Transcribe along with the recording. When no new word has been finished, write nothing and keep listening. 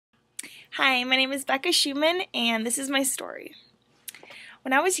Hi, my name is Bekah Schuman, and this is my story.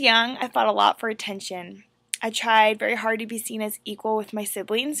 When I was young, I fought a lot for attention. I tried very hard to be seen as equal with my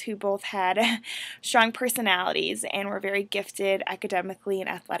siblings, who both had strong personalities and were very gifted academically and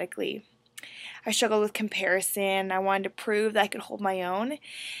athletically. I struggled with comparison. I wanted to prove that I could hold my own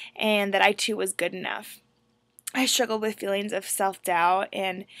and that I too was good enough. I struggled with feelings of self-doubt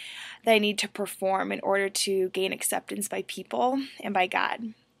and that I need to perform in order to gain acceptance by people and by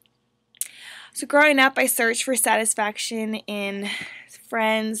God. So growing up, I searched for satisfaction in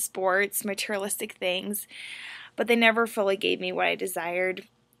friends, sports, materialistic things, but they never fully gave me what I desired.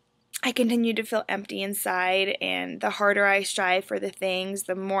 I continued to feel empty inside, and the harder I strive for the things,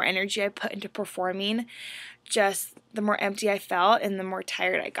 the more energy I put into performing, just the more empty I felt and the more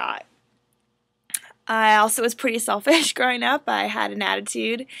tired I got. I also was pretty selfish growing up. I had an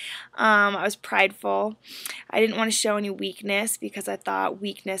attitude. I was prideful. I didn't want to show any weakness because I thought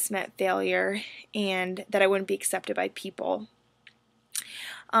weakness meant failure and that I wouldn't be accepted by people.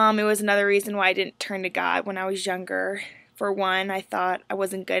 It was another reason why I didn't turn to God when I was younger. For one, I thought I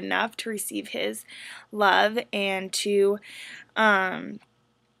wasn't good enough to receive His love, and two, I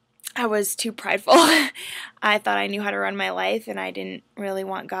was too prideful. I thought I knew how to run my life, and I didn't really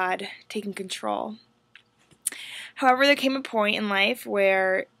want God taking control. However, there came a point in life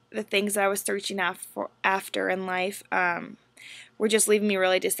where the things that I was searching after in life were just leaving me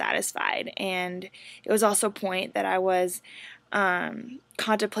really dissatisfied. And it was also a point that I was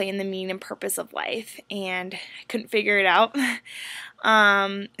contemplating the meaning and purpose of life, and I couldn't figure it out.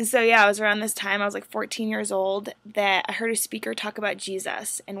 And so yeah, it was around this time, I was like 14 years old, that I heard a speaker talk about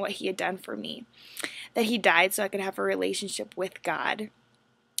Jesus and what He had done for me. That He died so I could have a relationship with God.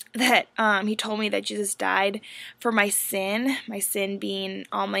 That He told me that Jesus died for my sin being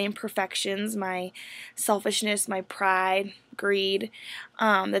all my imperfections, my selfishness, my pride, greed,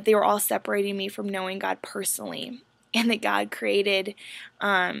 that they were all separating me from knowing God personally, and that God created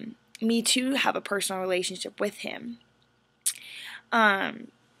me to have a personal relationship with Him, and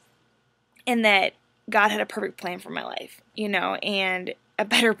that God had a perfect plan for my life, and a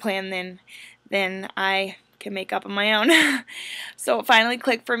better plan than I can make up on my own. So it finally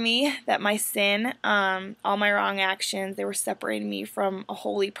clicked for me that my sin, all my wrong actions, they were separating me from a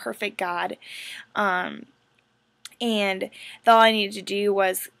holy, perfect God. And all I needed to do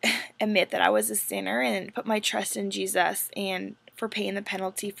was admit that I was a sinner and put my trust in Jesus and for paying the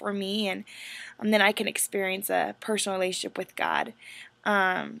penalty for me, and then I can experience a personal relationship with God.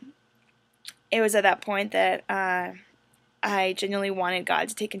 It was at that point that I genuinely wanted God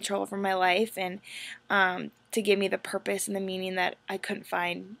to take control over my life and to give me the purpose and the meaning that I couldn't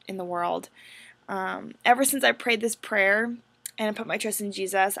find in the world. Ever since I prayed this prayer and I put my trust in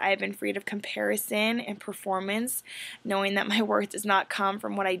Jesus, I have been freed of comparison and performance, knowing that my worth does not come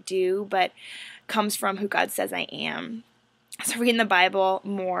from what I do, but comes from who God says I am. So reading the Bible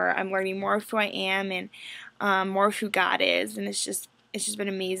more, I'm learning more of who I am and more of who God is, and it's just been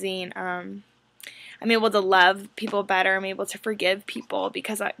amazing. I'm able to love people better. I'm able to forgive people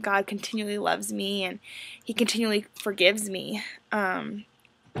because God continually loves me and He continually forgives me. And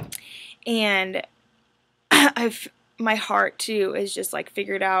my heart too is just like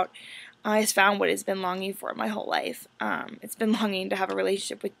figured out. Has found what it's been longing for my whole life. It's been longing to have a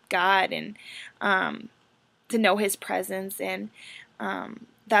relationship with God and to know His presence, and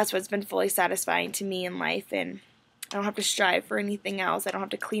that's what's been fully satisfying to me in life. And I don't have to strive for anything else. I don't have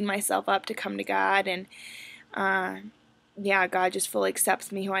to clean myself up to come to God. And yeah, God just fully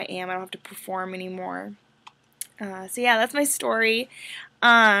accepts me who I am. I don't have to perform anymore. So yeah, that's my story.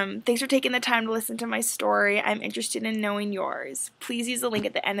 Thanks for taking the time to listen to my story. I'm interested in knowing yours. Please use the link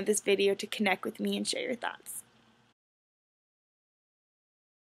at the end of this video to connect with me and share your thoughts.